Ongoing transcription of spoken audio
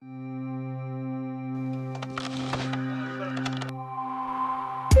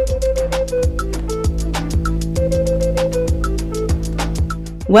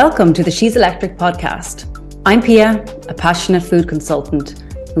Welcome to the She's Electric podcast. I'm Pia, a passionate food consultant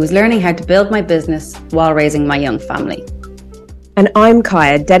who is learning how to build my business while raising my young family. And I'm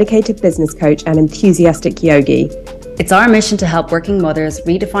Kaya, dedicated business coach and enthusiastic yogi. It's our mission to help working mothers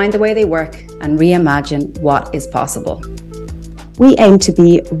redefine the way they work and reimagine what is possible. We aim to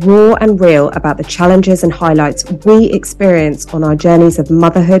be raw and real about the challenges and highlights we experience on our journeys of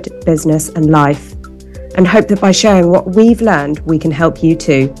motherhood, business and life, and hope that by sharing what we've learned, we can help you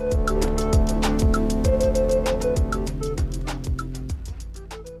too.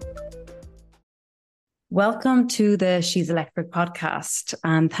 Welcome to the She's Electric podcast,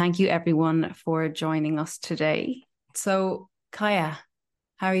 and thank you everyone for joining us today. So, Kaya,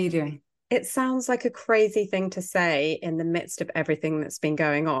 how are you doing? It sounds like a crazy thing to say in the midst of everything that's been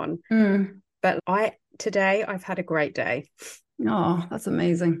going on, but today I've had a great day. Oh, that's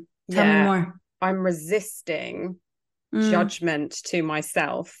amazing. Tell me more. I'm resisting judgment to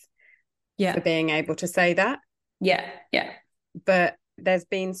myself for being able to say that. Yeah. But there's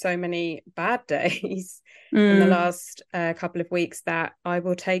been so many bad days in the last couple of weeks that I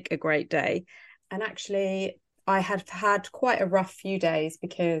will take a great day. And actually, I have had quite a rough few days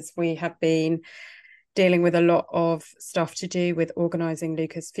because we have been dealing with a lot of stuff to do with organising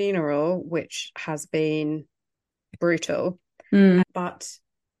Luca's funeral, which has been brutal. But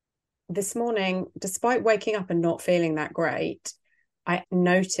this morning, despite waking up and not feeling that great, I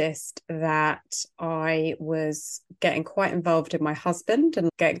noticed that I was getting quite involved in my husband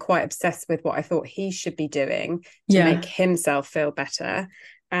and getting quite obsessed with what I thought he should be doing to make himself feel better.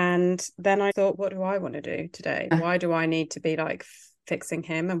 And then I thought, what do I want to do today? Why do I need to be like fixing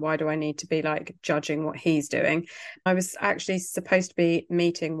him? And why do I need to be like judging what he's doing? I was actually supposed to be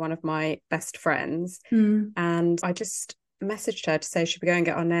meeting one of my best friends and I just messaged her to say, should we go and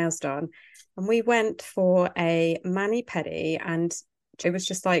get our nails done? And we went for a mani-pedi and it was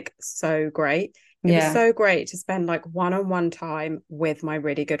just like so great. It was so great to spend like one-on-one time with my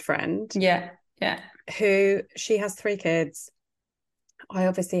really good friend. Who she has 3 kids. I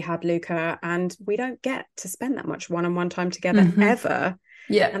obviously had Luca, and we don't get to spend that much one-on-one time together ever.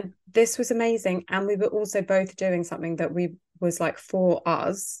 And this was amazing. And we were also both doing something that was like for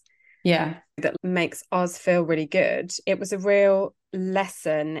us. That makes us feel really good. It was a real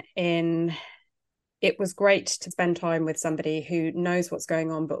lesson in, it was great to spend time with somebody who knows what's going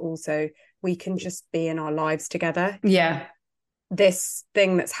on, but also we can just be in our lives together. This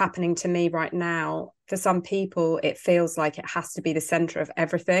thing that's happening to me right now, for some people, it feels like it has to be the center of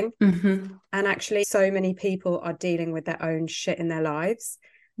everything. And actually, so many people are dealing with their own shit in their lives.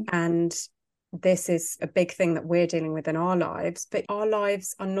 And this is a big thing that we're dealing with in our lives, but our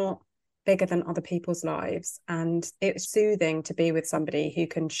lives are not bigger than other people's lives. And it's soothing to be with somebody who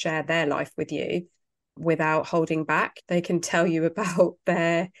can share their life with you without holding back. They can tell you about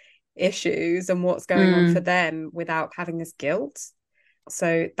their issues and what's going on for them without having this guilt.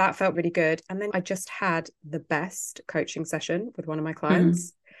 So that felt really good. And then I just had the best coaching session with one of my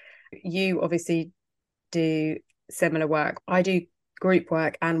clients. You obviously do similar work. I do group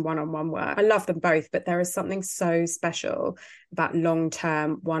work and one-on-one work. I love them both, but there is something so special about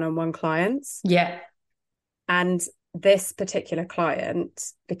long-term one-on-one clients. And this particular client,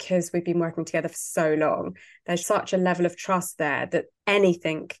 because we've been working together for so long, there's such a level of trust there that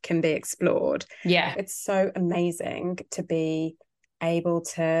anything can be explored. It's so amazing to be able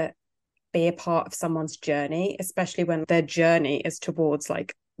to be a part of someone's journey, especially when their journey is towards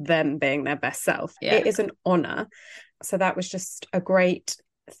like them being their best self. It is an honor. So that was just a great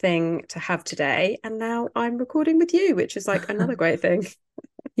thing to have today. And now I'm recording with you, which is like another great thing.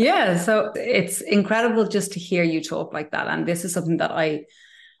 So it's incredible just to hear you talk like that. And this is something that I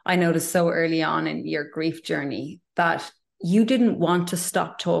noticed so early on in your grief journey, that you didn't want to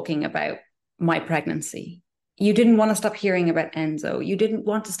stop talking about my pregnancy. You didn't want to stop hearing about Enzo. You didn't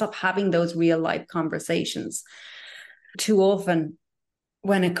want to stop having those real life conversations. Too often,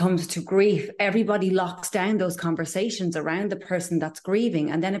 when it comes to grief, everybody locks down those conversations around the person that's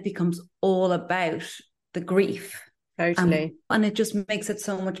grieving, and then it becomes all about the grief. Totally. And it just makes it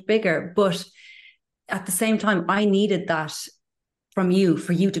so much bigger. But at the same time, I needed that from you,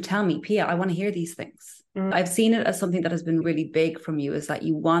 for you to tell me, Pia, I want to hear these things. I've seen it as something that has been really big from you, is that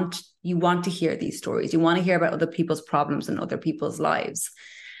you want to hear these stories. You want to hear about other people's problems and other people's lives.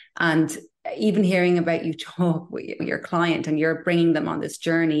 And even hearing about you talk with your client, and you're bringing them on this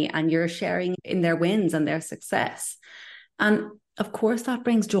journey, and you're sharing in their wins and their success. And of course, that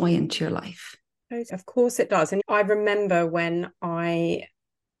brings joy into your life. Of course it does. And I remember when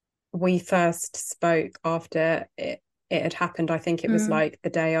we first spoke after it had happened. I think it was like the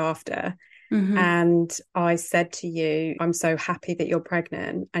day after. And I said to you, I'm so happy that you're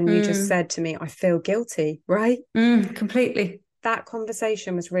pregnant. And you just said to me, I feel guilty, right? Completely. That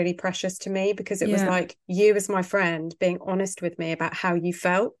conversation was really precious to me because it was like you as my friend being honest with me about how you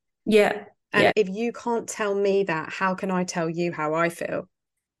felt. Yeah. And if you can't tell me that, how can I tell you how I feel?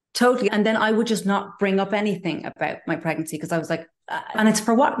 Totally. And then I would just not bring up anything about my pregnancy because I was like, and it's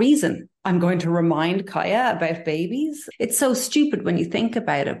for what reason? I'm going to remind Kaya about babies. It's so stupid when you think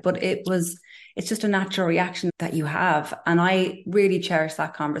about it, but it's just a natural reaction that you have. And I really cherish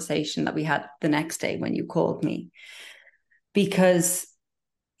that conversation that we had the next day when you called me, because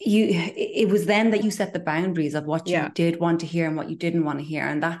it was then that you set the boundaries of what you did want to hear and what you didn't want to hear.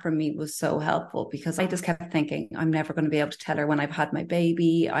 And that for me was so helpful, because I just kept thinking, I'm never going to be able to tell her when I've had my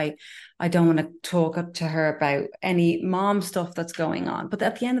baby. I don't want to talk up to her about any mom stuff that's going on. But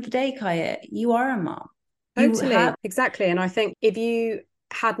at the end of the day, Kaya, you are a mom. Totally. Exactly. And I think if you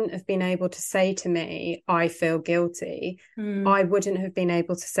hadn't have been able to say to me, I feel guilty, I wouldn't have been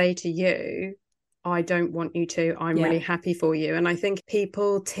able to say to you, I don't want you to. I'm really happy for you. And I think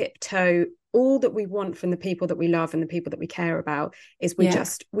people tiptoe. All that we want from the people that we love and the people that we care about is we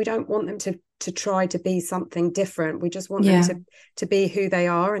don't want them to try to be something different. We just want them to be who they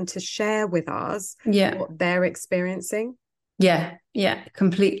are and to share with us what they're experiencing. Yeah,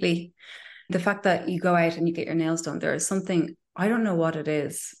 completely. The fact that you go out and you get your nails done, there is something, I don't know what it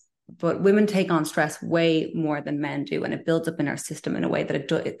is, but women take on stress way more than men do, and it builds up in our system in a way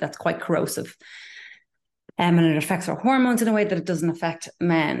that that's quite corrosive. And it affects our hormones in a way that it doesn't affect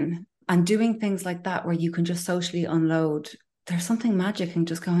men. And doing things like that where you can just socially unload, there's something magic in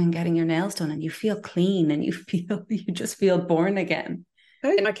just going and getting your nails done, and you feel clean and you just feel born again.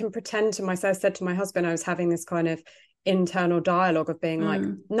 And I can pretend to myself, I said to my husband, I was having this kind of internal dialogue of being like,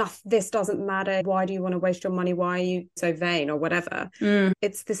 no, this doesn't matter. Why do you want to waste your money? Why are you so vain or whatever?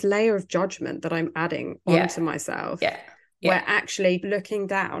 It's this layer of judgment that I'm adding onto myself. Where actually looking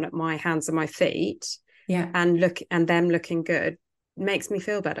down at my hands and my feet and them looking good makes me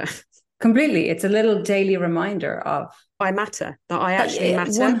feel better. Completely. It's a little daily reminder of I matter, that I actually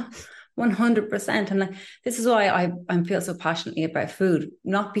matter. 100%. And this is why I feel so passionately about food,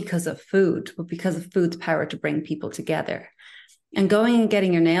 not because of food, but because of food's power to bring people together. And going and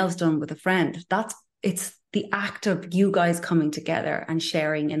getting your nails done with a friend, it's the act of you guys coming together and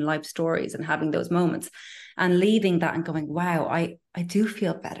sharing in life stories and having those moments and leaving that and going, wow, I do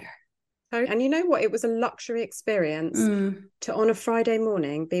feel better. And you know what? It was a luxury experience to, on a Friday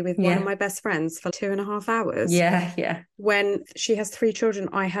morning, be with one of my best friends for 2.5 hours. Yeah. When she has 3 children,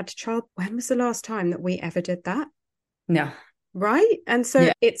 I had a child. When was the last time that we ever did that? No. Right? And so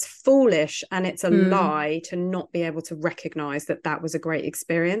it's foolish and it's a lie to not be able to recognize that was a great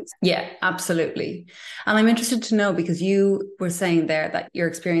experience. Yeah, absolutely. And I'm interested to know, because you were saying there that you're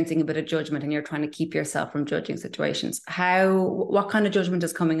experiencing a bit of judgment and you're trying to keep yourself from judging situations. What kind of judgment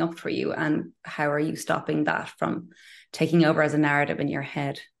is coming up for you, and how are you stopping that from taking over as a narrative in your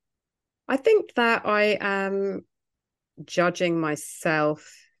head? I think that I am judging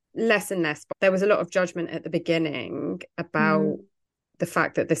myself less and less, but there was a lot of judgment at the beginning about the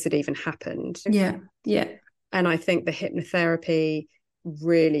fact that this had even happened. Yeah. And I think the hypnotherapy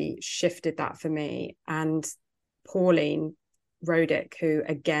really shifted that for me. And Pauline Rodick, who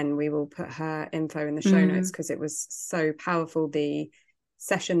again, we will put her info in the show notes because it was so powerful, the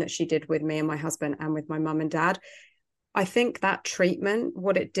session that she did with me and my husband and with my mum and dad. I think that treatment,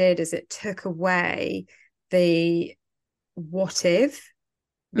 what it did is it took away the what if,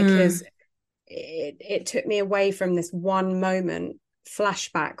 because it took me away from this one moment,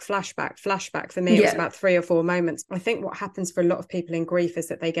 flashback. For me, it was about 3 or 4 moments. I think what happens for a lot of people in grief is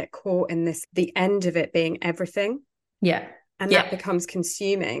that they get caught in this, the end of it being everything. And that becomes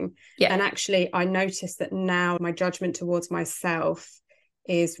consuming. And actually, I noticed that now my judgment towards myself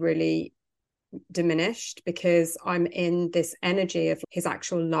is really diminished, because I'm in this energy of his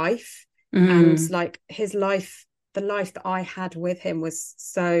actual life. And like his life, the life that I had with him was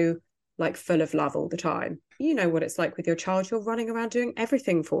so like full of love all the time. You know what it's like with your child. You're running around doing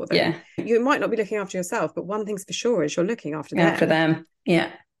everything for them. You might not be looking after yourself, but one thing's for sure is you're looking after them.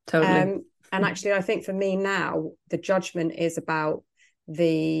 Yeah, totally. And actually, I think for me now, the judgment is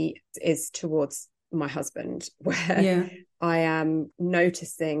towards my husband, where I am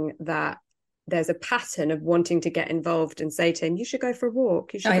noticing that there's a pattern of wanting to get involved and say to him, you should go for a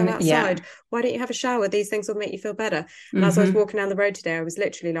walk, you should go outside, why don't you have a shower, these things will make you feel better. And as I was walking down the road today, I was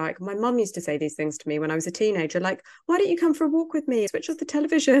literally like, my mum used to say these things to me when I was a teenager, like, why don't you come for a walk with me, switch off the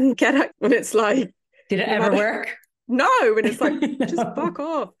television, get up. And it's like, did it ever work? no. And it's like, no. Just fuck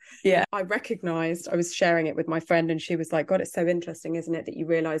off. Yeah. I was sharing it with my friend and she was like, God, it's so interesting, isn't it? That you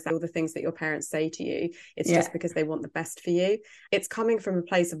realize that all the things that your parents say to you, it's just because they want the best for you. It's coming from a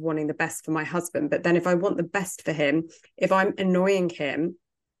place of wanting the best for my husband. But then if I want the best for him, if I'm annoying him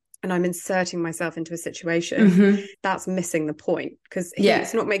and I'm inserting myself into a situation, that's missing the point, because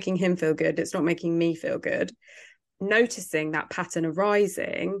it's not making him feel good. It's not making me feel good. Noticing that pattern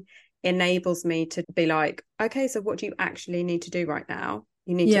arising enables me to be like, okay, so what do you actually need to do right now?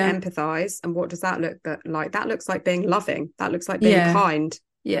 You need to empathize. And what does that look like? That looks like being loving. That looks like being kind.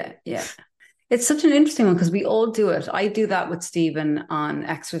 Yeah. It's such an interesting one because we all do it. I do that with Stephen on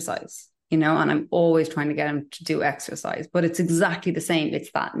exercise, and I'm always trying to get him to do exercise, but it's exactly the same.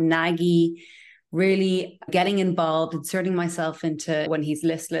 It's that naggy, really getting involved, inserting myself into when he's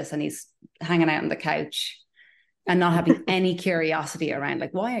listless and he's hanging out on the couch and not having any curiosity around,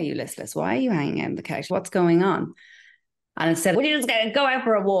 like, why are you listless? Why are you hanging out on the couch? What's going on? And instead, well, you just go out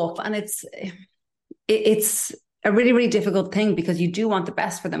for a walk. And it's a really, really difficult thing because you do want the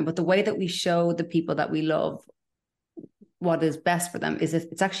best for them. But the way that we show the people that we love what is best for them is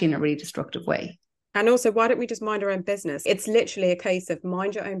it's actually in a really destructive way. And also, why don't we just mind our own business? It's literally a case of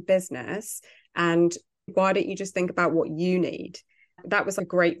mind your own business. And why don't you just think about what you need? That was a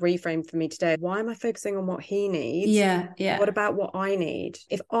great reframe for me today. Why am I focusing on what he needs? Yeah. What about what I need?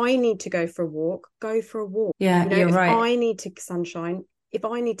 If I need to go for a walk, go for a walk. Yeah, you're right. If I need to sunshine, if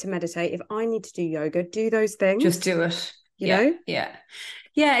I need to meditate, if I need to do yoga, do those things. Just do it. You know? Yeah.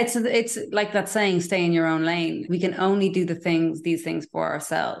 It's like that saying, stay in your own lane. We can only do these things for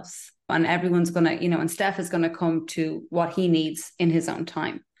ourselves. And everyone's going to, and Steph is going to come to what he needs in his own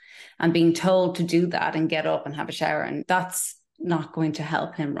time. And being told to do that and get up and have a shower, and that's not going to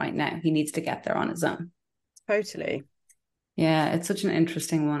help him right now. He needs to get there on his own. Totally. Yeah, it's such an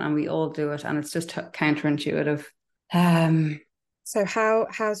interesting one, and we all do it, and it's just counterintuitive. So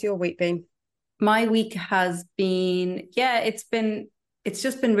how's your week been? My week has been, it's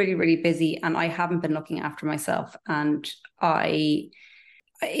just been really, really busy, and I haven't been looking after myself, and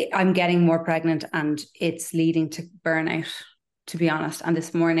I'm getting more pregnant, and it's leading to burnout, to be honest. And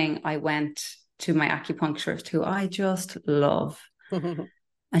this morning I went to my acupuncturist, who I just love. And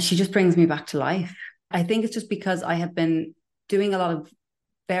she just brings me back to life. I think it's just because I have been doing a lot of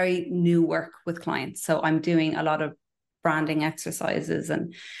very new work with clients. So I'm doing a lot of branding exercises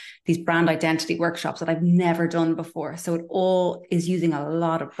and these brand identity workshops that I've never done before. So it all is using a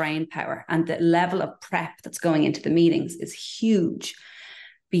lot of brain power, and the level of prep that's going into the meetings is huge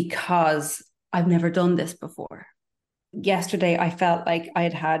because I've never done this before. Yesterday, I felt like I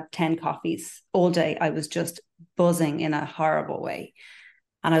had had 10 coffees all day. I was just buzzing in a horrible way.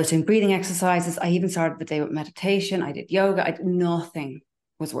 And I was doing breathing exercises. I even started the day with meditation. I did yoga. Nothing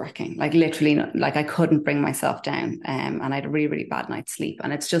was working. Like literally, like I couldn't bring myself down. And I had a really, really bad night's sleep.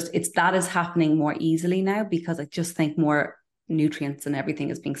 And that is happening more easily now because I just think more nutrients and everything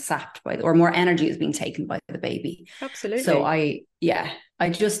is being sapped or more energy is being taken by the baby. Absolutely. So I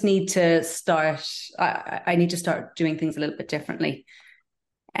just need to start, I need to start doing things a little bit differently.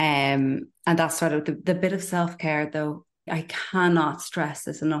 And that's sort of the bit of self-care though. I cannot stress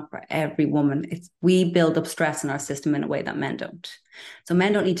this enough for every woman. We build up stress in our system in a way that men don't. So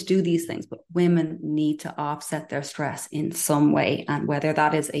men don't need to do these things, but women need to offset their stress in some way. And whether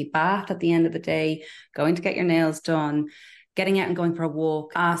that is a bath at the end of the day, going to get your nails done, getting out and going for a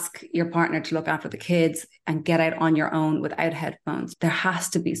walk, ask your partner to look after the kids and get out on your own without headphones. There has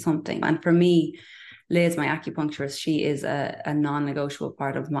to be something. And for me, Liz, my acupuncturist, she is a non-negotiable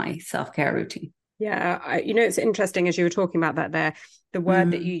part of my self-care routine. Yeah, it's interesting as you were talking about that there, the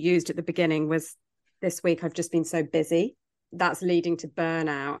word that you used at the beginning was, this week I've just been so busy. That's leading to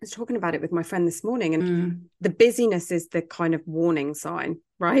burnout. I was talking about it with my friend this morning, and the busyness is the kind of warning sign,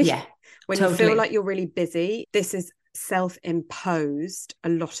 right? Yeah, when totally. You feel like you're really busy, this is self-imposed a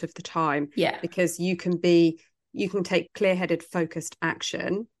lot of the time. Yeah. Because you can take clear-headed, focused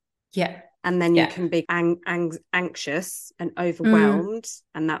action. Yeah. And then you can be anxious and overwhelmed.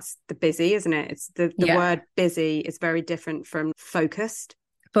 And that's the busy, isn't it? It's the word busy is very different from focused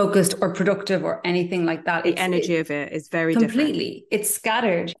or productive or anything like that. The energy of it is very completely different. It's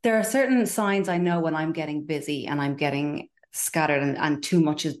scattered. There are certain signs I know when I'm getting busy and I'm getting scattered and too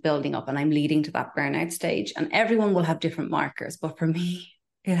much is building up and I'm leading to that burnout stage. And everyone will have different markers. But for me,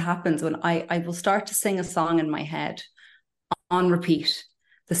 it happens when I will start to sing a song in my head on repeat,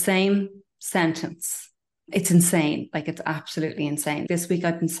 the same sentence. It's insane. Like, it's absolutely insane. This week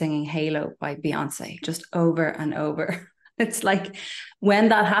I've been singing Halo by Beyonce just over and over. It's like when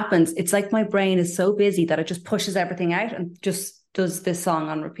that happens, it's like my brain is so busy that it just pushes everything out and just does this song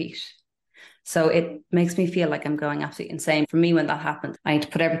on repeat. So it makes me feel like I'm going absolutely insane. For me, when that happens, I need to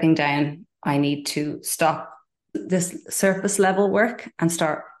put everything down. I need to stop this surface level work and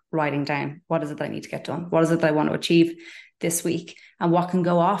start writing down, what is it that I need to get done? What is it that I want to achieve this week? And what can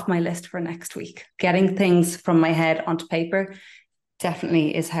go off my list for next week? Getting things from my head onto paper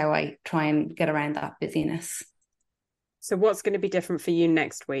definitely is how I try and get around that busyness. So what's going to be different for you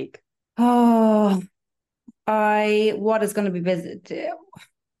next week? What is going to be busy?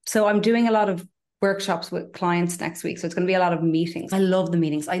 So I'm doing a lot of workshops with clients next week. So it's going to be a lot of meetings. I love the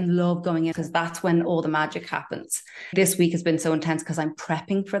meetings. I love going in because that's when all the magic happens. This week has been so intense because I'm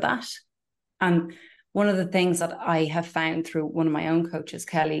prepping for that. And one of the things that I have found through one of my own coaches,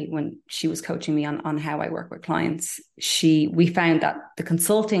 Kelly, when she was coaching me on how I work with clients, we found that the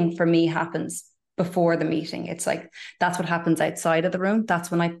consulting for me happens before the meeting. It's like, that's what happens outside of the room. That's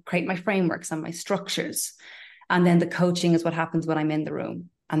when I create my frameworks and my structures. And then the coaching is what happens when I'm in the room.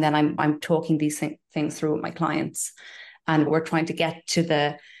 And then I'm talking these things through with my clients. And we're trying to get to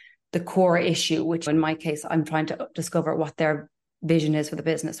the core issue, which in my case, I'm trying to discover what their vision is for the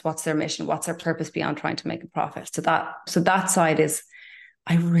business. What's their mission? What's their purpose beyond trying to make a profit? So that side is,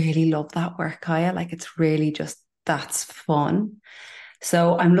 I really love that work, Kaya. Like, it's really just, that's fun.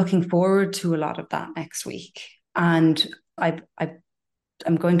 So I'm looking forward to a lot of that next week. And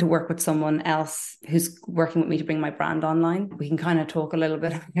I'm going to work with someone else who's working with me to bring my brand online. We can kind of talk a little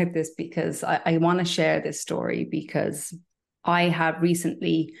bit about this because I want to share this story because I have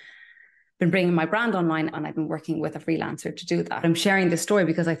recently been bringing my brand online and I've been working with a freelancer to do that. I'm sharing this story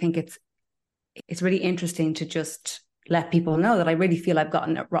because I think it's really interesting to just let people know that I really feel I've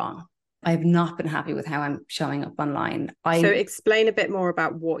gotten it wrong. I've not been happy with how I'm showing up online. So explain a bit more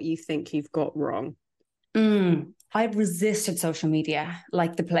about what you think you've got wrong. I've resisted social media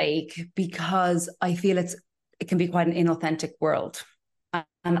like the plague because I feel it can be quite an inauthentic world.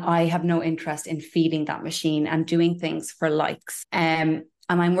 And I have no interest in feeding that machine and doing things for likes. And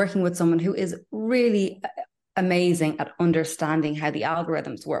I'm working with someone who is really amazing at understanding how the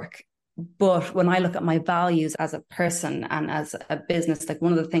algorithms work. But when I look at my values as a person and as a business, like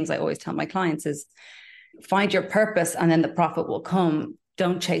one of the things I always tell my clients is find your purpose and then the profit will come.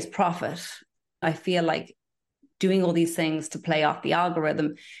 Don't chase profit. I feel like doing all these things to play off the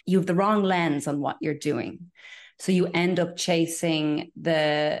algorithm, you have the wrong lens on what you're doing. So you end up chasing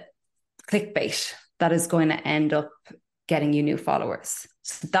the clickbait that is going to end up getting you new followers.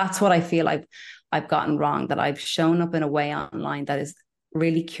 So that's what I feel I've gotten wrong, that I've shown up in a way online that is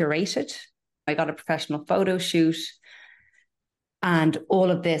really curated. I got a professional photo shoot and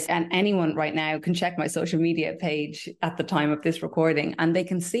all of this, and anyone right now can check my social media page at the time of this recording and they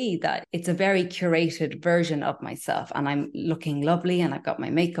can see that it's a very curated version of myself and I'm looking lovely and I've got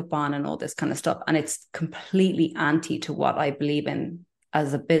my makeup on and all this kind of stuff. And it's completely anti to what I believe in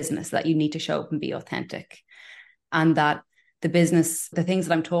as a business, that you need to show up and be authentic. And that the business, the things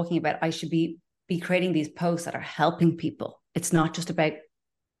that I'm talking about, I should be creating these posts that are helping people. It's not just about.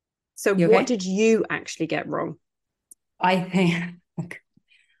 So what did you actually get wrong? I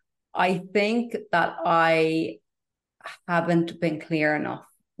think that I haven't been clear enough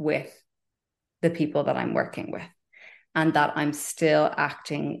with the people that I'm working with, and that I'm still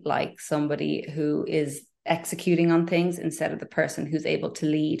acting like somebody who is executing on things instead of the person who's able to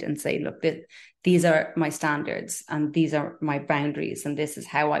lead and say, look, these are my standards and these are my boundaries and this is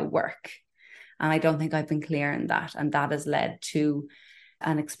how I work. And I don't think I've been clear in that. And that has led to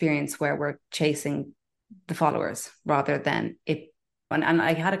an experience where we're chasing the followers rather than it. And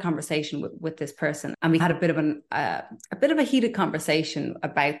I had a conversation with this person and we had a bit of a heated conversation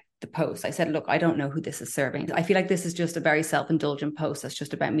about the post. I said, look, I don't know who this is serving. I feel like this is just a very self-indulgent post that's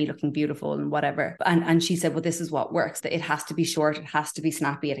just about me looking beautiful and whatever. And she said, well, this is what works. That it has to be short. It has to be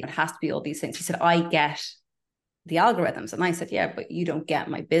snappy. It has to be all these things. She said, I get the algorithms. And I said, yeah, but you don't get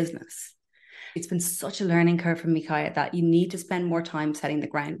my business. It's been such a learning curve for me, Kaya, that you need to spend more time setting the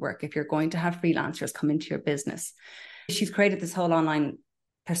groundwork if you're going to have freelancers come into your business. She's created this whole online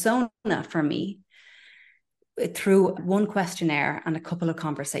persona for me through one questionnaire and a couple of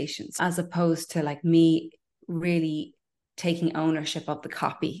conversations, as opposed to like me really taking ownership of the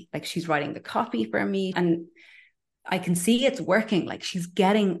copy. Like she's writing the copy for me and I can see it's working. Like she's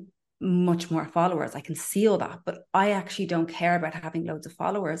getting much more followers. I can see all that, but I actually don't care about having loads of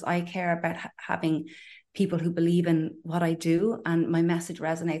followers. I care about having people who believe in what I do and my message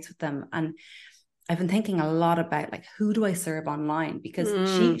resonates with them. And I've been thinking a lot about like, who do I serve online?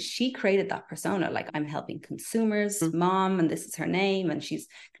 Because she created that persona. Like I'm helping consumers, mom, and this is her name. And she's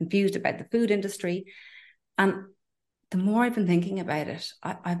confused about the food industry. And the more I've been thinking about it,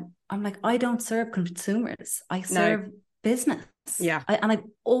 I'm like, I don't serve consumers. I serve business. Yeah. And I've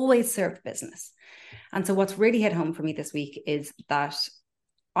always served business. And so what's really hit home for me this week is that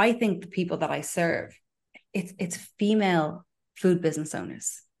I think the people that I serve, it's female food business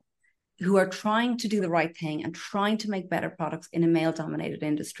owners who are trying to do the right thing and trying to make better products in a male-dominated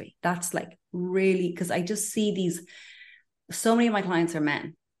industry. That's like really, because I just see so many of my clients are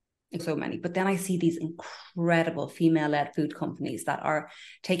men, so many, but then I see these incredible female-led food companies that are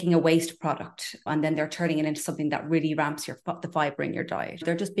taking a waste product and then they're turning it into something that really ramps the fiber in your diet.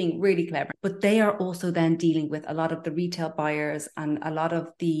 They're just being really clever, but they are also then dealing with a lot of the retail buyers and a lot of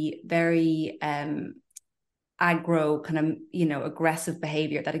the very aggro kind of, aggressive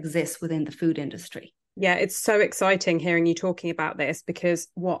behavior that exists within the food industry. Yeah, it's so exciting hearing you talking about this, because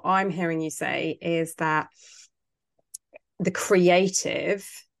what I'm hearing you say is that the creative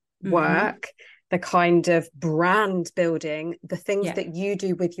work, the kind of brand building, the things that you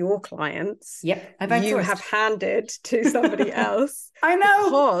do with your clients, you have handed to somebody else. I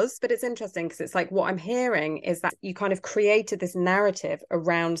know. But it's interesting because it's like what I'm hearing is that you kind of created this narrative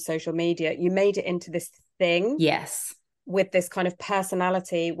around social media. You made it into this thing. Yes. With this kind of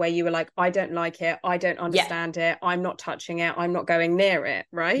personality where you were like, I don't like it, I don't understand it, I'm not touching it, I'm not going near it,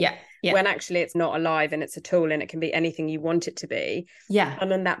 right? Yeah. When actually it's not alive and it's a tool and it can be anything you want it to be. Yeah.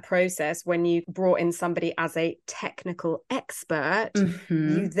 And in that process, when you brought in somebody as a technical expert,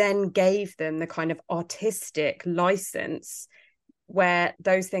 you then gave them the kind of artistic license where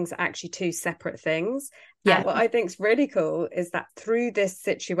those things are actually two separate things. Yeah. And what I think is really cool is that through this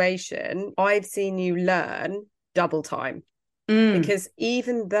situation, I've seen you learn double time, because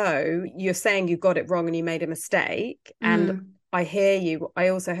even though you're saying you got it wrong and you made a mistake, and I hear you, I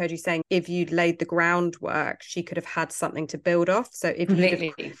also heard you saying if you'd laid the groundwork, she could have had something to build off. So if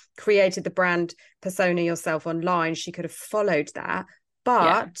you'd have created the brand persona yourself online, she could have followed that.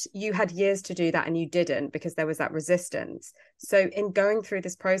 But you had years to do that and you didn't, because there was that resistance. So in going through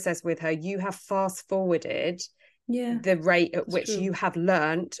this process with her, you have fast forwarded the rate at which you have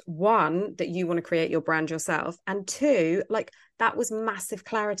learned, one, that you want to create your brand yourself, and two, like, that was massive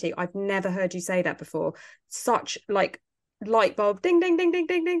clarity. I've never heard you say that before. Such like light bulb, ding, ding, ding, ding,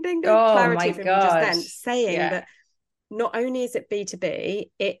 ding, ding, ding, ding, clarity from you just then, saying that not only is it B2B,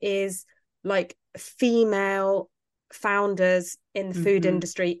 it is like female founders in the food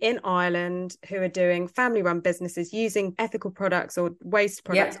industry in Ireland who are doing family-run businesses using ethical products or waste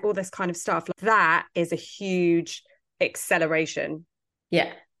products, all this kind of stuff. Like, that is a huge acceleration.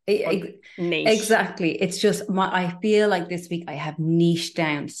 Yeah, niche. Exactly. It's just I feel like this week I have niched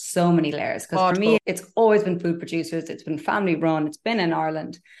down so many layers, because for me it's always been food producers, it's been family run, it's been in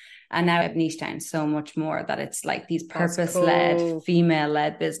Ireland. And now I've niched down so much more that it's like these purpose-led,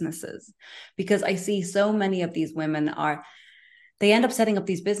 female-led businesses. Because I see so many of these women they end up setting up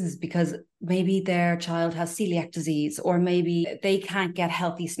these businesses because maybe their child has celiac disease, or maybe they can't get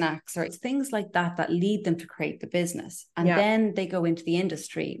healthy snacks, or it's things like that that lead them to create the business. And then they go into the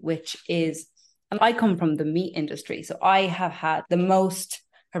industry, which is, and I come from the meat industry, so I have had the most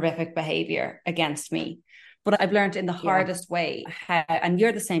horrific behavior against me. But I've learned in the hardest way and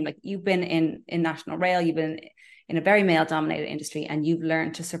you're the same, like you've been in National Rail, you've been in a very male dominated industry, and you've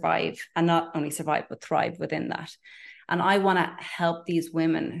learned to survive, and not only survive, but thrive within that. And I want to help these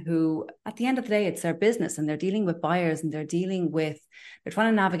women who, at the end of the day, it's their business and they're dealing with buyers and they're trying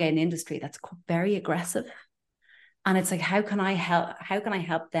to navigate an industry that's very aggressive. And it's like, how can I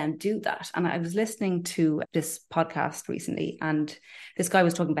help them do that? And I was listening to this podcast recently, and this guy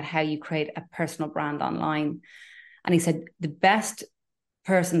was talking about how you create a personal brand online. And he said, the best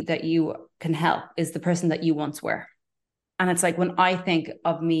person that you can help is the person that you once were. And it's like, when I think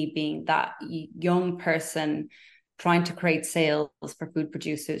of me being that young person trying to create sales for food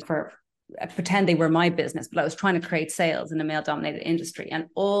producers, pretend they were my business, but I was trying to create sales in a male dominated industry, and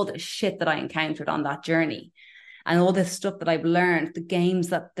all the shit that I encountered on that journey, and all this stuff that I've learned, the games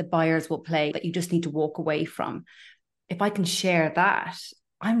that the buyers will play that you just need to walk away from. If I can share that,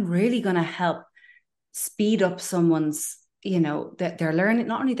 I'm really going to help speed up someone's, that they're learning,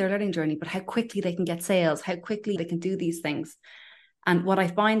 not only their learning journey, but how quickly they can get sales, how quickly they can do these things. And what I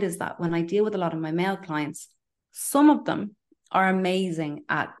find is that when I deal with a lot of my male clients, some of them are amazing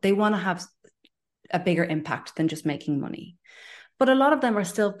they want to have a bigger impact than just making money. But a lot of them are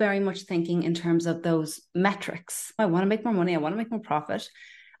still very much thinking in terms of those metrics. I want to make more money. I want to make more profit.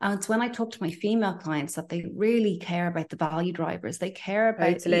 And it's when I talk to my female clients that they really care about the value drivers. They care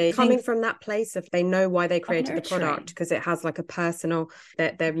about coming from that place of they know why they created the product, because it has like a personal,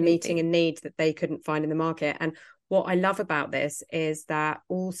 that they're meeting a need that they couldn't find in the market. And what I love about this is that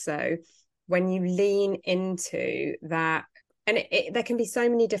also when you lean into that And there can be so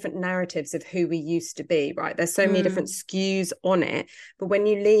many different narratives of who we used to be, right? There's so many different skews on it. But when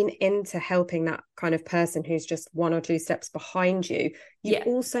you lean into helping that kind of person who's just one or two steps behind you, you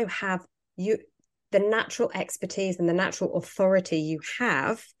also have the natural expertise and the natural authority you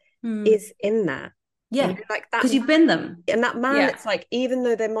have is in that. Yeah, like that, because you've been them. And that man, it's like, even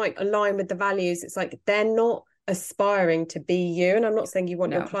though they might align with the values, it's like they're not aspiring to be you. And I'm not saying you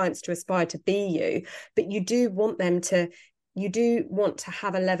want your clients to aspire to be you, but you do want to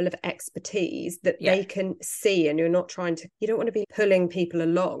have a level of expertise that they can see, and you don't want to be pulling people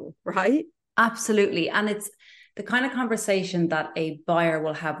along, right? Absolutely. And it's the kind of conversation that a buyer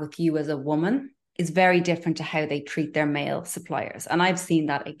will have with you as a woman is very different to how they treat their male suppliers. And I've seen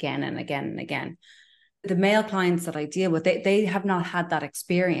that again and again and again. The male clients that I deal with, they have not had that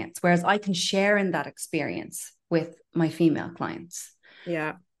experience, whereas I can share in that experience with my female clients.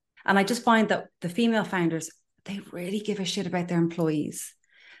 Yeah. And I just find that the female founders, they really give a shit about their employees.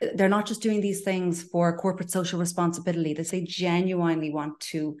 They're not just doing these things for corporate social responsibility. They genuinely want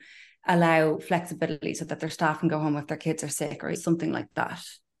to allow flexibility so that their staff can go home if their kids are sick or something like that.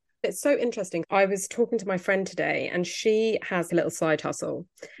 It's so interesting. I was talking to my friend today, and she has a little side hustle.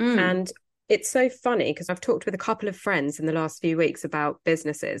 And it's so funny because I've talked with a couple of friends in the last few weeks about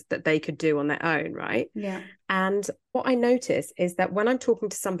businesses that they could do on their own, right? Yeah. And what I notice is that when I'm talking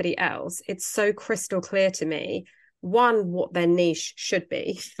to somebody else, it's so crystal clear to me, one, what their niche should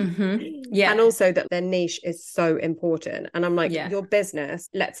be. Yeah. And also that their niche is so important. And I'm like, your business,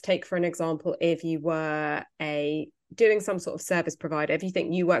 let's take for an example, if you were doing some sort of service provider, if you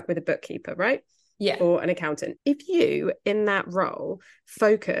think you work with a bookkeeper, right? Or an accountant. If you, in that role,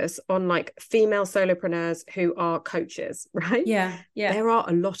 focus on like female solopreneurs who are coaches, right? Yeah. There are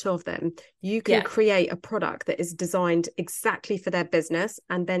a lot of them. You can create a product that is designed exactly for their business,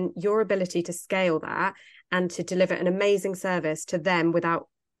 and then your ability to scale that and to deliver an amazing service to them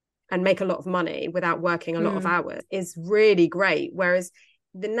and make a lot of money without working a lot of hours is really great. Whereas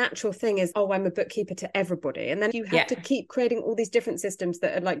the natural thing is, I'm a bookkeeper to everybody. And then you have to keep creating all these different systems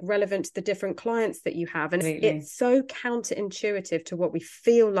that are like relevant to the different clients that you have. And it's so counterintuitive to what we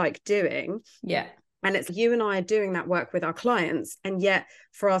feel like doing. Yeah. And it's you and I are doing that work with our clients. And yet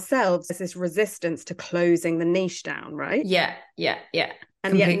for ourselves, there's this resistance to closing the niche down, right? Yeah.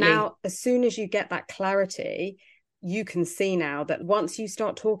 And yet now, as soon as you get that clarity, you can see now that once you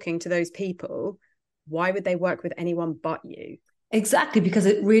start talking to those people, why would they work with anyone but you? Exactly, because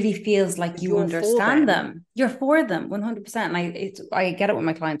it really feels like you understand them. You're for them 100%. And I get it with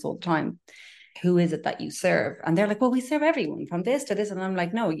my clients all the time. Who is it that you serve? And they're like, well, we serve everyone from this to this. And I'm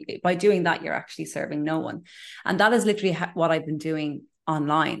like, no, by doing that, you're actually serving no one. And that is literally what I've been doing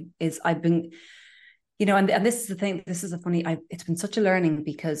online. Is I've been, and this is the thing, it's been such a learning,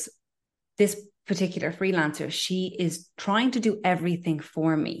 because this particular freelancer, she is trying to do everything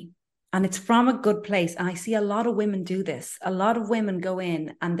for me. And it's from a good place. And I see a lot of women do this. A lot of women go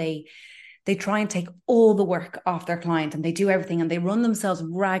in and they try and take all the work off their client, and they do everything, and they run themselves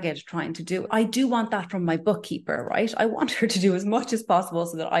ragged trying to do it. I do want that from my bookkeeper, right? I want her to do as much as possible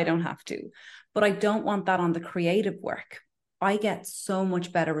so that I don't have to. But I don't want that on the creative work. I get so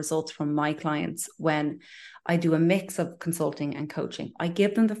much better results from my clients when I do a mix of consulting and coaching. I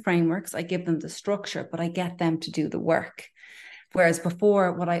give them the frameworks, I give them the structure, but I get them to do the work. Whereas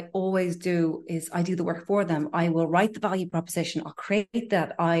before, what I always do is I do the work for them. I will write the value proposition. I'll create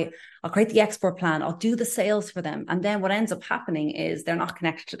that. I'll create the export plan. I'll do the sales for them. And then what ends up happening is they're not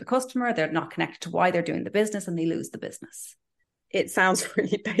connected to the customer. They're not connected to why they're doing the business, and they lose the business. It sounds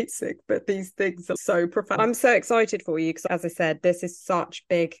really basic, but these things are so profound. I'm so excited for you because, as I said, this is such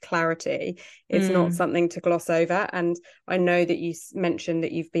big clarity. It's not something to gloss over. And I know that you mentioned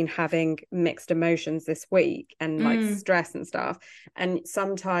that you've been having mixed emotions this week and like stress and stuff. And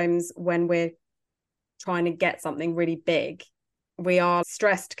sometimes when we're trying to get something really big, we are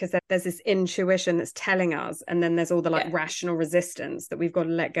stressed because there's this intuition that's telling us, and then there's all the rational resistance that we've got to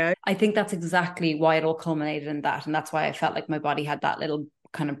let go. I think that's exactly why it all culminated in that. And that's why I felt like my body had that little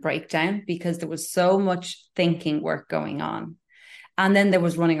kind of breakdown, because there was so much thinking work going on. And then there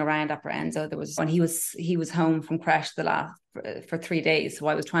was running around after Enzo. There was when he was home from creche for 3 days. So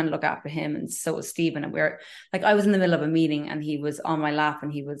I was trying to look after him, and so was Stephen. And we're like, I was in the middle of a meeting and he was on my lap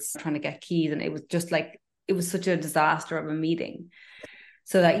and he was trying to get keys. And it was just like, it was such a disaster of a meeting.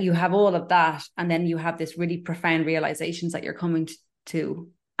 So that you have all of that, and then you have this really profound realizations that you're coming to.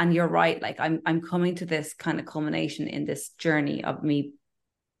 And you're right, like I'm coming to this kind of culmination in this journey of me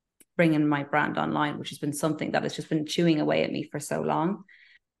bringing my brand online, which has been something that has just been chewing away at me for so long.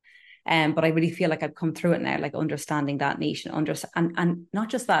 But I really feel like I've come through it now, like understanding that niche and not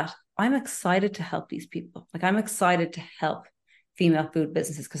just that, I'm excited to help these people. Like I'm excited to help female food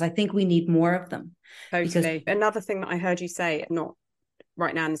businesses because I think we need more of them. Totally. Because another thing that I heard you say, not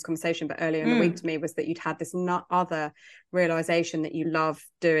right now in this conversation, but earlier in the week to me, was that you'd had this other realization that you love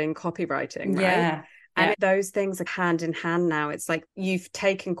doing copywriting, right? Yeah. And those things are hand in hand now. It's like you've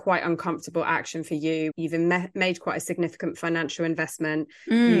taken quite uncomfortable action for you. You've made quite a significant financial investment.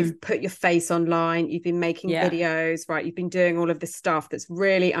 You've put your face online. You've been making videos, right? You've been doing all of this stuff that's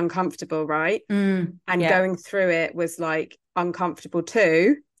really uncomfortable, right? And going through it was like uncomfortable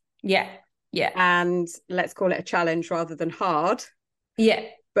too. Yeah. And let's call it a challenge rather than hard. Yeah.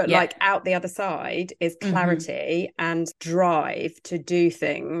 But like out the other side is clarity and drive to do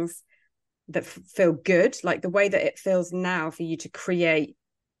things that feel good. Like the way that it feels now for you to create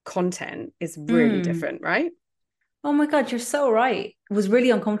content is really different, right? Oh my God, you're so right. It was really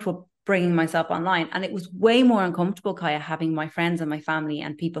uncomfortable bringing myself online. And it was way more uncomfortable, Kaya, having my friends and my family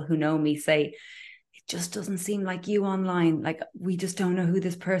and people who know me say, it just doesn't seem like you online. Like we just don't know who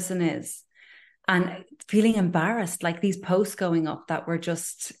this person is. And feeling embarrassed, like these posts going up that were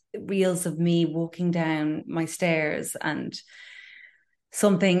just reels of me walking down my stairs and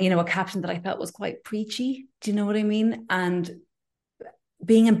something, a caption that I felt was quite preachy. Do you know what I mean? And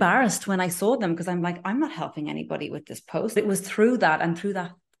being embarrassed when I saw them because I'm like, I'm not helping anybody with this post. It was through that and through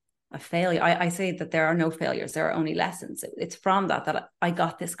that a failure. I say that there are no failures, there are only lessons. It's from that I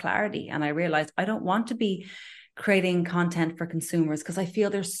got this clarity and I realized I don't want to be creating content for consumers because I feel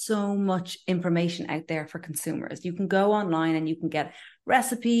there's so much information out there for consumers. You can go online and you can get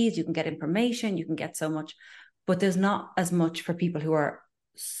recipes, you can get information, you can get so much, but there's not as much for people who are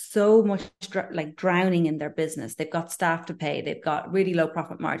so much like drowning in their business. They've got staff to pay, they've got really low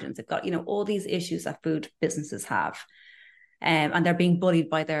profit margins, they've got all these issues that food businesses have, and they're being bullied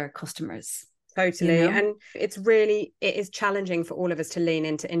by their customers. Totally. And it is challenging for all of us to lean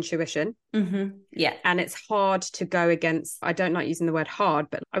into intuition. Yeah. And it's hard to go against, I don't like using the word hard,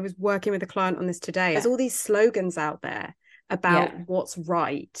 but I was working with a client on this today. There's all these slogans out there about what's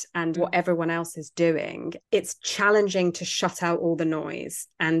right and what everyone else is doing. It's challenging to shut out all the noise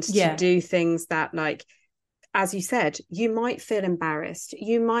and to do things that, like, as you said, you might feel embarrassed.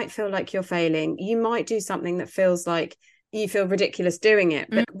 You might feel like you're failing. You might do something that feels like you feel ridiculous doing it.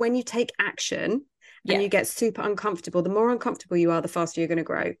 But when you take action and you get super uncomfortable, the more uncomfortable you are, the faster you're going to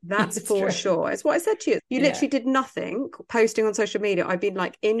grow. That's for sure. It's what I said to you. You literally did nothing posting on social media. I've been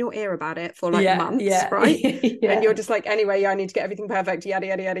like in your ear about it for like months, right? And you're just like, anyway, I need to get everything perfect, yada,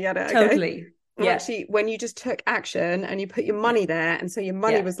 yada, yada, yada. Okay? Totally. And actually, when you just took action and you put your money there, and so your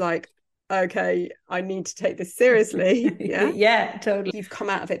money was like, okay, I need to take this seriously. Yeah, totally. You've come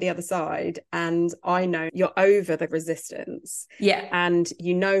out of it the other side, and I know you're over the resistance. And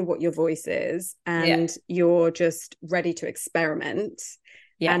you know what your voice is, and you're just ready to experiment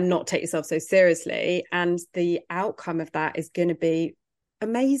and not take yourself so seriously. And the outcome of that is going to be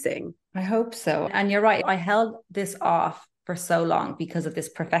amazing. I hope so. And you're right. I held this off for so long because of this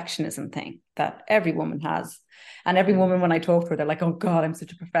perfectionism thing that every woman has. And every woman, when I talk to her, they're like, oh God, I'm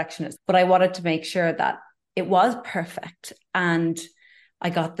such a perfectionist. But I wanted to make sure that it was perfect. And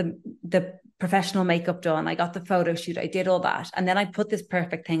I got the professional makeup done. I got the photo shoot. I did all that. And then I put this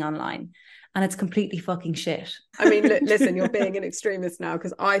perfect thing online and it's completely fucking shit. I mean, listen, you're being an extremist now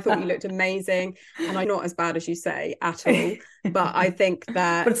because I thought you looked amazing. And I'm not as bad as you say at all. But I think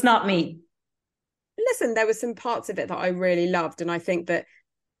that... But it's not me. Listen, there were some parts of it that I really loved. And I think that,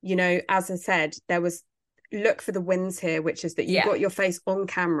 as I said, there was... look for the wins here, which is that you got your face on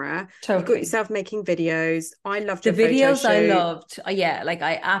camera. You got yourself making videos. I loved the videos. I loved. Like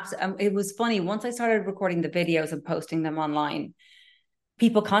I absolutely. It was funny once I started recording the videos and posting them online.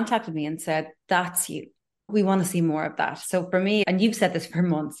 People contacted me and said, "That's you. We want to see more of that." So for me, and you've said this for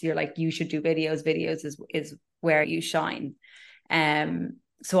months, you're like, you should do videos. Videos is where you shine.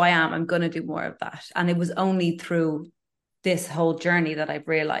 So I'm going to do more of that. And it was only through this whole journey that I've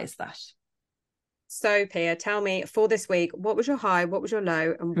realized that. So, Pia, tell me, for this week, what was your high, what was your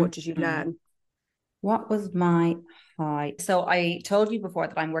low, and what did you learn? What was my high? So I told you before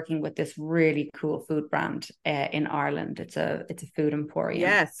that I'm working with this really cool food brand in Ireland. It's a food emporium.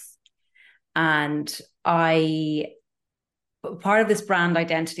 Yes. And part of this brand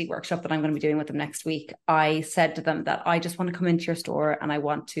identity workshop that I'm going to be doing with them next week, I said to them that I just want to come into your store and I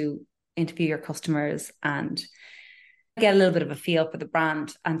want to interview your customers and get a little bit of a feel for the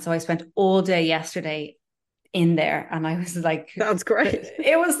brand. And so I spent all day yesterday in there and I was like, sounds great.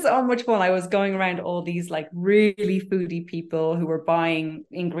 It was so much fun. I was going around all these like really foodie people who were buying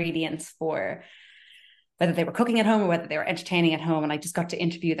ingredients for whether they were cooking at home or whether they were entertaining at home. And I just got to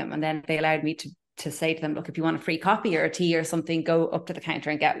interview them. And then they allowed me to say to them, look, if you want a free coffee or a tea or something, go up to the counter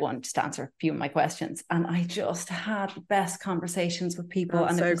and get one, just to answer a few of my questions. And I just had the best conversations with people.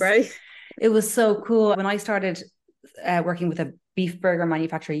 That's and so great. It was so cool. When I started working with a beef burger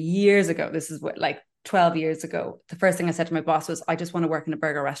manufacturer years ago, this is what, like 12 years ago, the first thing I said to my boss was, I just want to work in a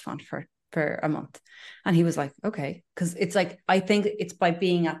burger restaurant for a month. And he was like, okay. Because it's like, I think it's by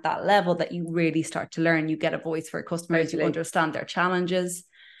being at that level that you really start to learn. You get a voice for customers, totally. You understand their challenges.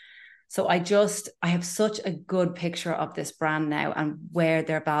 So I have such a good picture of this brand now and where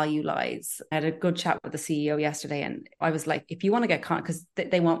their value lies. I had a good chat with the CEO yesterday, and I was like, if you want to get content, because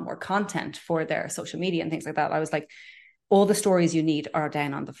they want more content for their social media and things like that, I was like, all the stories you need are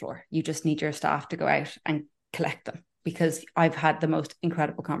down on the floor. You just need your staff to go out and collect them, because I've had the most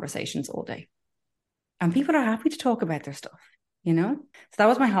incredible conversations all day. And people are happy to talk about their stuff, you know? So that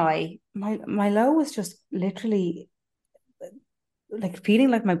was my high. My low was just literally like feeling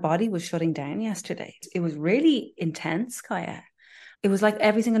like my body was shutting down yesterday. It was really intense, Kaya. It was like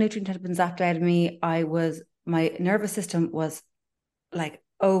every single nutrient had been zapped out of me. My nervous system was like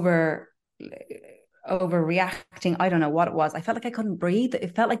overreacting. I don't know what it was. I felt like I couldn't breathe.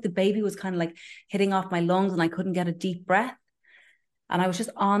 It felt like the baby was kind of like hitting off my lungs and I couldn't get a deep breath. And I was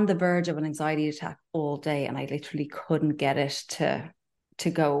just on the verge of an anxiety attack all day, and I literally couldn't get it to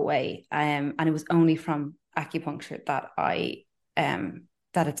go away. And it was only from acupuncture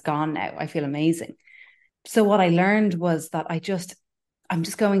that it's gone now. I feel amazing. So what I learned was that I'm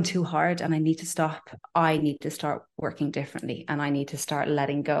just going too hard and I need to stop. I need to start working differently, and I need to start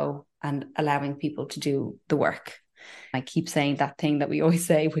letting go and allowing people to do the work. I keep saying that thing that we always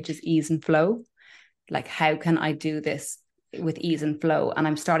say, which is ease and flow. Like, how can I do this with ease and flow? And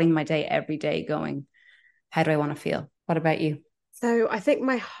I'm starting my day every day going, how do I want to feel? What about you? So I think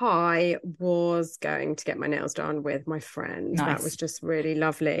my high was going to get my nails done with my friend. Nice. That was just really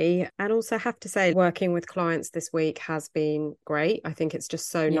lovely. And also have to say, working with clients this week has been great. I think it's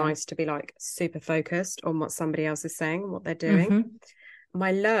just so nice to be like super focused on what somebody else is saying and what they're doing. Mm-hmm.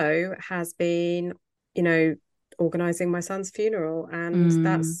 My low has been, organising my son's funeral, and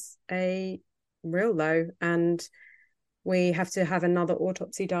that's a real low. And we have to have another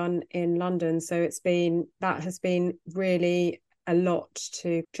autopsy done in London. So that has been really a lot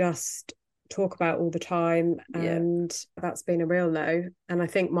to just talk about all the time, and that's been a real low. And I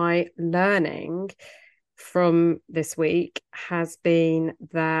think my learning from this week has been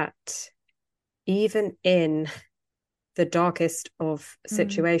that even in the darkest of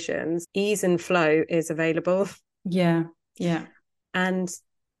situations, ease and flow is available. And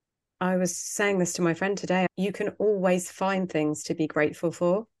I was saying this to my friend today, you can always find things to be grateful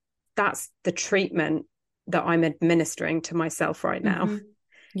for. That's the treatment that I'm administering to myself right now,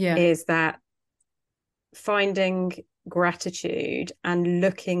 is that finding gratitude and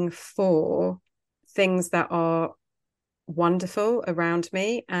looking for things that are wonderful around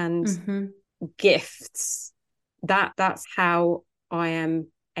me and gifts. That's how I am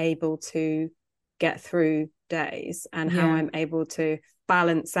able to get through days, and how I'm able to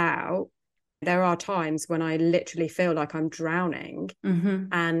balance out. There are times when I literally feel like I'm drowning,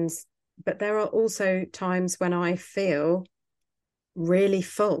 but there are also times when I feel really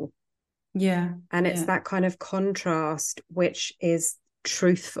full. And it's that kind of contrast which is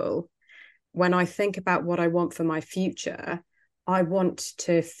truthful. When I think about what I want for my future, I want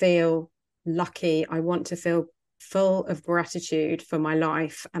to feel lucky. I want to feel full of gratitude for my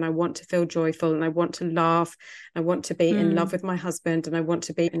life, and I want to feel joyful, and I want to laugh. I want to be in love with my husband, and I want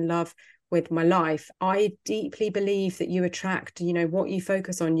to be in love with my life. I deeply believe that you attract, what you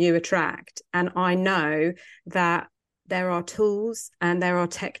focus on, you attract. And I know that there are tools and there are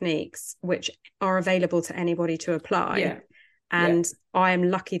techniques which are available to anybody to apply. And I am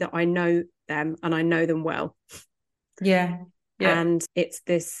lucky that I know them, and I know them well. And it's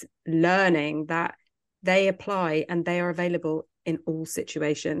this learning that they apply and they are available in all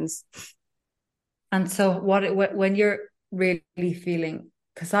situations. And so when you're really feeling,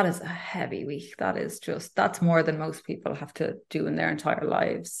 because that is a heavy week, that's more than most people have to do in their entire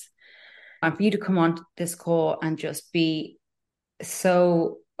lives. And for you to come on this call and just be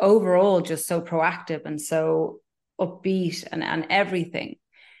so overall, just so proactive and so upbeat and everything,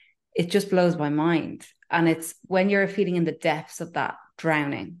 it just blows my mind. And it's when you're feeling in the depths of that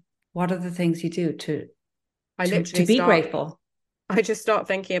drowning, what are the things you do to be grateful? I just start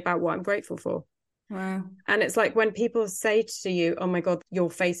thinking about what I'm grateful for. Wow. And it's like when people say to you, oh my God, you're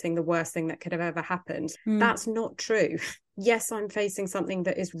facing the worst thing that could have ever happened. That's not true. Yes, I'm facing something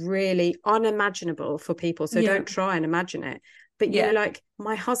that is really unimaginable for people. So don't try and imagine it. But like,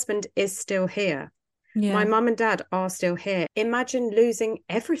 my husband is still here. My mum and dad are still here. Imagine losing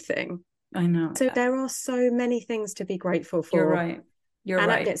everything. I know. So there are so many things to be grateful for. You're right.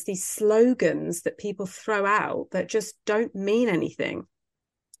 And it's these slogans that people throw out that just don't mean anything.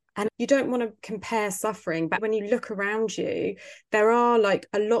 And you don't want to compare suffering, but when you look around you, there are like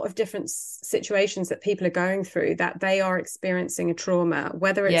a lot of different situations that people are going through that they are experiencing a trauma,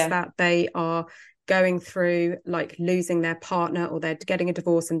 whether it's that they are going through like losing their partner or they're getting a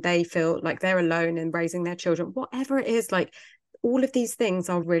divorce and they feel like they're alone in raising their children, whatever it is, like all of these things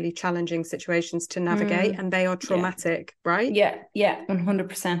are really challenging situations to navigate and they are traumatic, right? Yeah,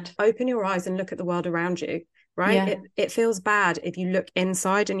 100%. Open your eyes and look at the world around you. Right. It feels bad if you look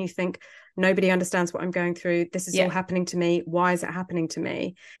inside and you think nobody understands what I'm going through. This is all happening to me. Why is it happening to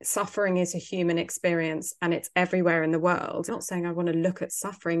me? Suffering is a human experience and it's everywhere in the world. I'm not saying I want to look at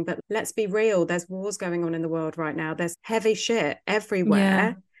suffering, but let's be real. There's wars going on in the world right now. There's heavy shit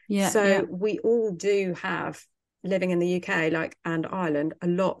everywhere. We all do have, living in the UK like and Ireland, a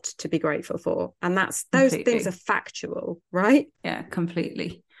lot to be grateful for. And those things are factual, right? Yeah,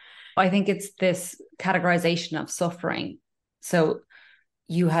 completely. I think it's this categorization of suffering. So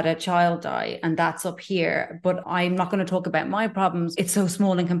you had a child die and that's up here, but I'm not going to talk about my problems. It's so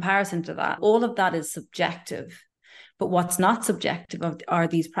small in comparison to that. All of that is subjective. But what's not subjective are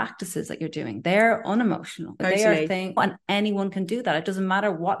these practices that you're doing. They're unemotional. Totally. They are a thing, and anyone can do that. It doesn't matter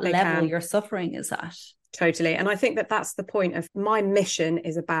what level your suffering is at. Totally. And I think that that's the point of my mission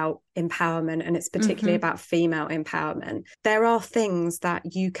is about empowerment, and it's particularly about female empowerment. There are things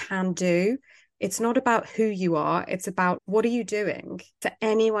that you can do. It's not about who you are. It's about what are you doing? For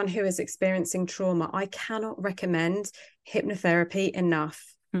anyone who is experiencing trauma, I cannot recommend hypnotherapy enough.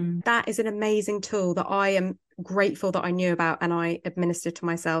 That is an amazing tool that I am grateful that I knew about and I administered to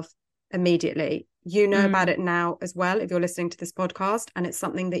myself immediately. You know about it now as well if you're listening to this podcast, and it's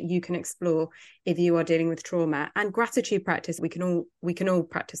something that you can explore if you are dealing with trauma. And gratitude practice, we can all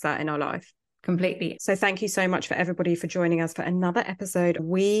practice that in our life. Completely. So thank you so much for everybody for joining us for another episode.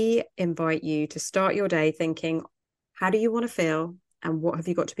 We invite you to start your day thinking, how do you want to feel and what have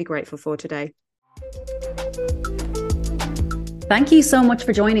you got to be grateful for today? Thank you so much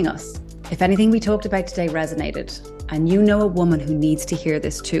for joining us. If anything we talked about today resonated and you know a woman who needs to hear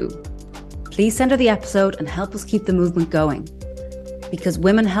this too, please send her the episode and help us keep the movement going, because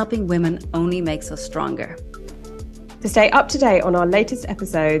women helping women only makes us stronger. To stay up to date on our latest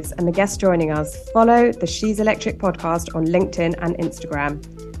episodes and the guests joining us, follow the She's Electric podcast on LinkedIn and Instagram.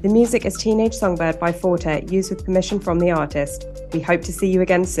 The music is Teenage Songbird by Forte, used with permission from the artist. We hope to see you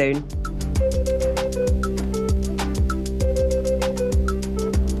again soon.